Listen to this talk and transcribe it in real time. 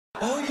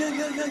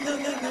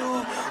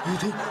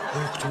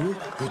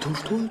Это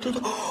что это?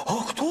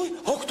 А кто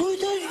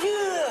это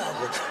сделал?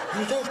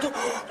 Это что?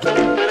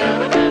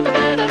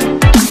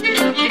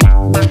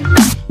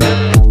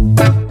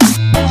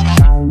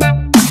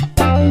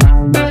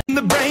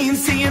 The brain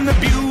seeing the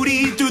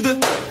beauty through the.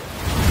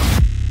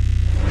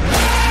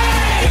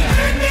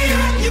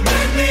 You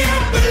burn me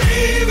up,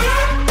 believer.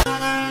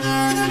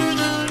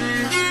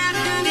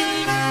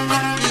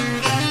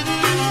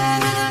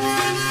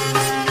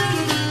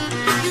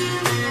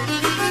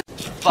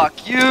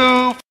 Fuck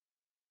you.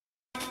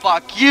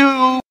 Fuck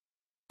you.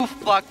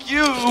 Fuck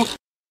you.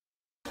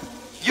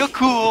 You're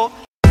cool.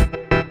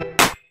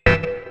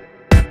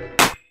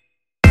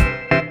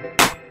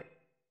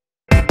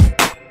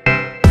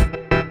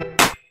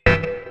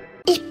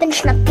 Ich bin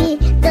Schnappi,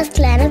 das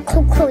kleine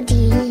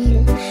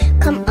Krokodil.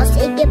 Komm aus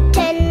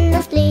Ägypten,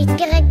 das liegt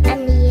direkt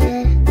am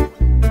Nil.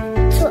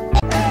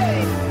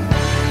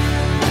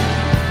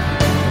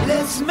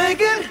 Let's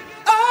make it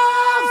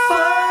all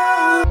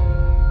fun.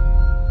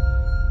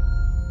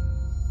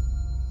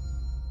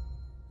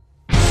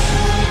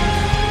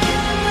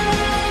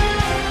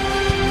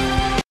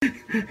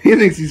 He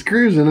thinks he's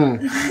cruising, huh?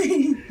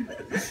 Oh,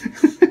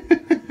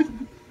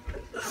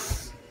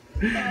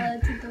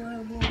 that's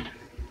adorable.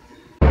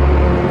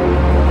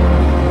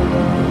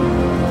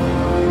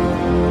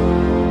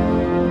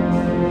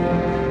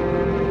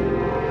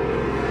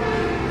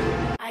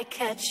 I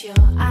catch your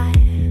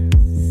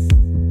eyes.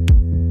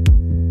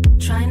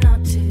 Try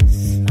not to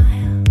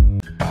smile.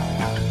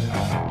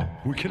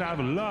 We can have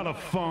a lot of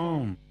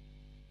fun.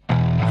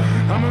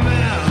 I'm a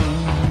man.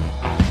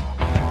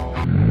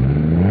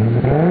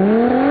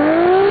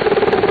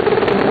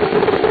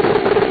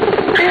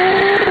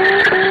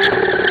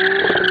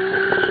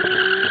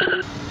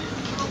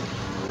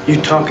 You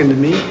talking to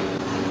me? You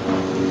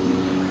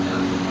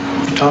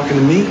talking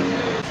to me?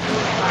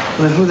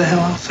 Well, then who the hell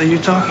else are you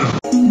talking to?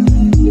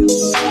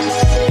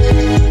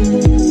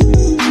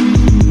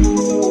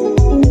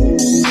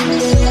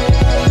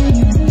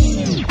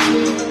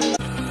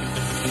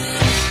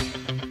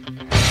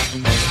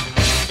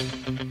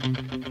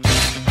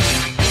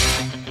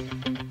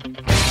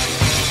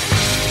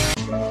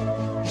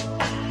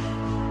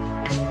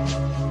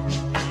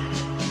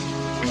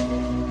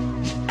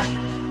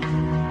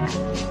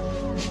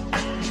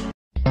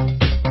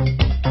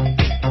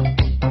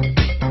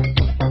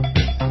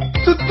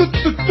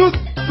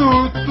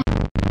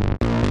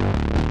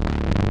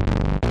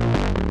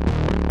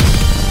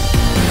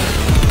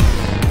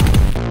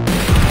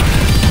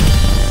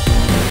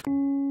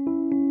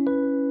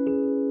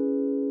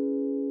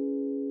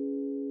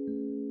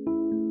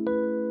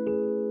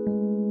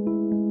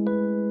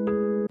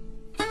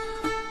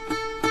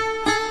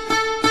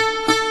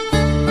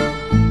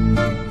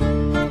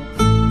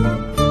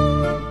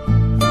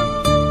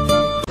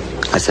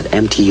 I said,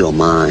 empty your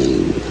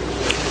mind.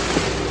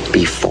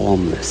 Be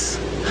formless,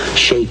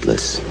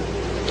 shapeless,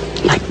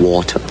 like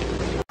water.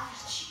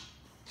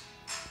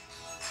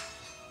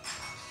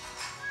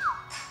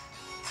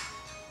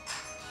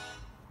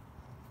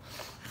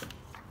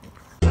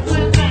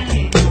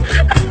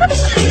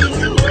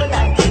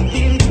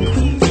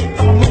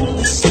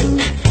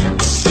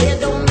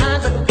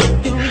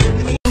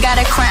 Got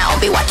a crown,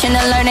 be watching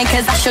and learning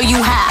cause I show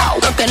you how.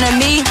 Looking at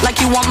me like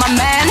you want my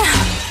man.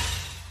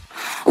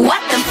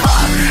 What the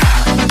fuck?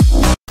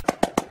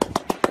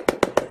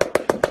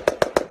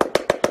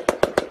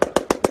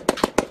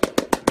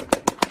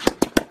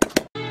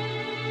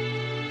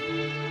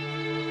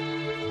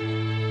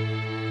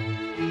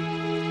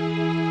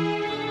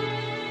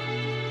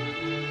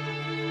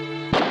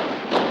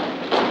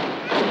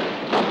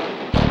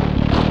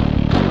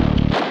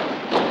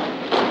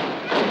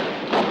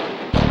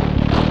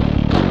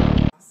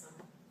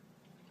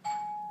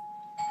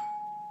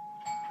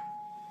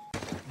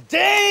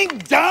 Ding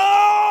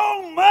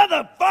dong,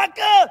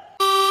 motherfucker!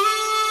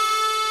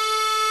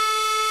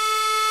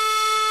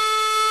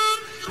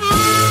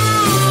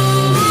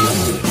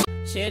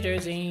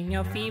 Shivers in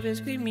your fever,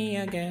 scream me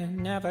again.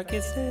 Never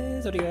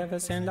kisses, or do you ever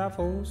send a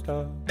full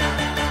stop?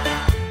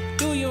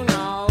 Do you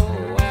know?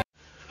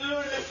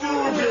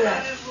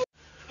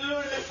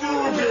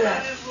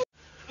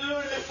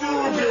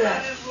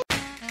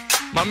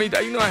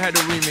 Mamita, you know I had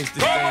to remix this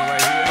thing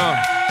right here.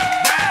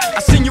 I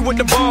seen you at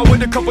the bar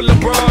with a couple of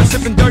bras,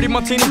 sipping dirty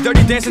martinis,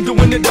 dirty dancing,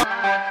 doing it all.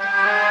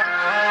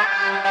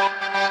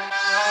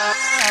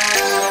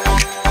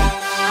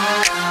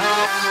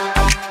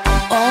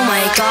 Oh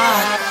my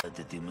god.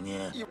 Это ты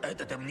мне,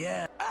 это ты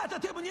мне, это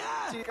ты мне!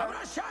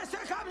 Обращайся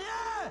ко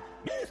мне,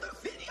 мистер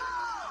Свинья!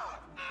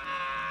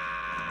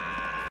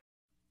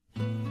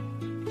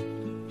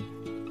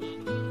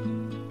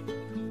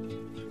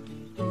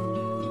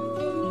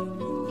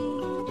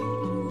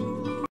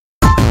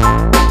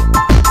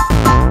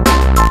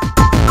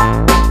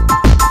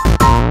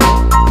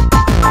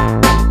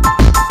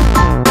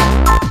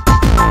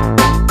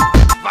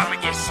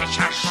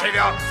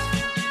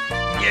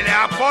 Не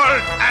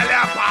Леопольд, а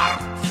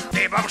леопард,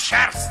 дыбом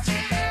шерсть,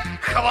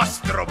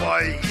 хвост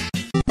трубой.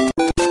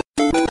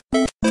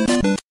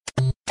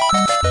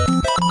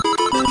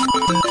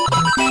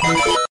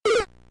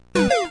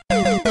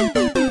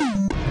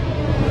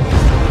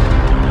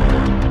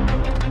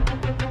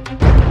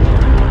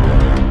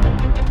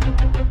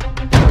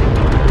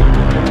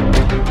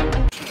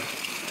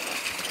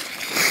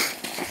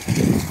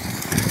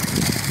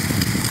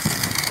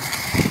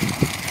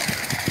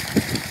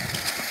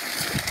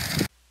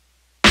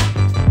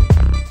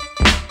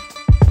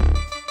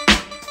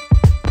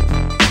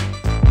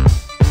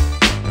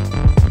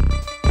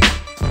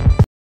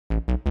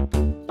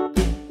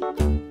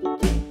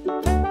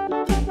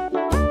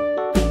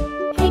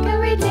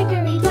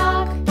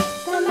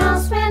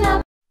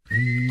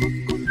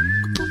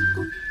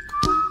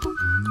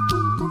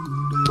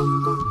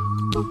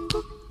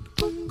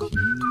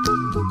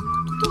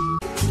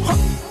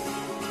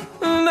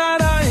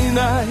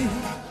 night.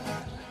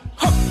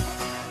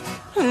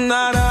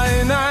 Night,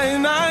 night, night,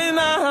 night,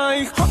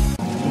 night.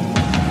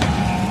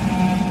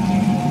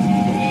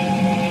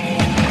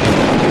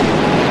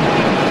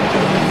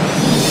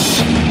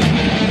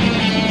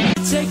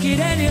 Take it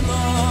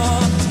anymore.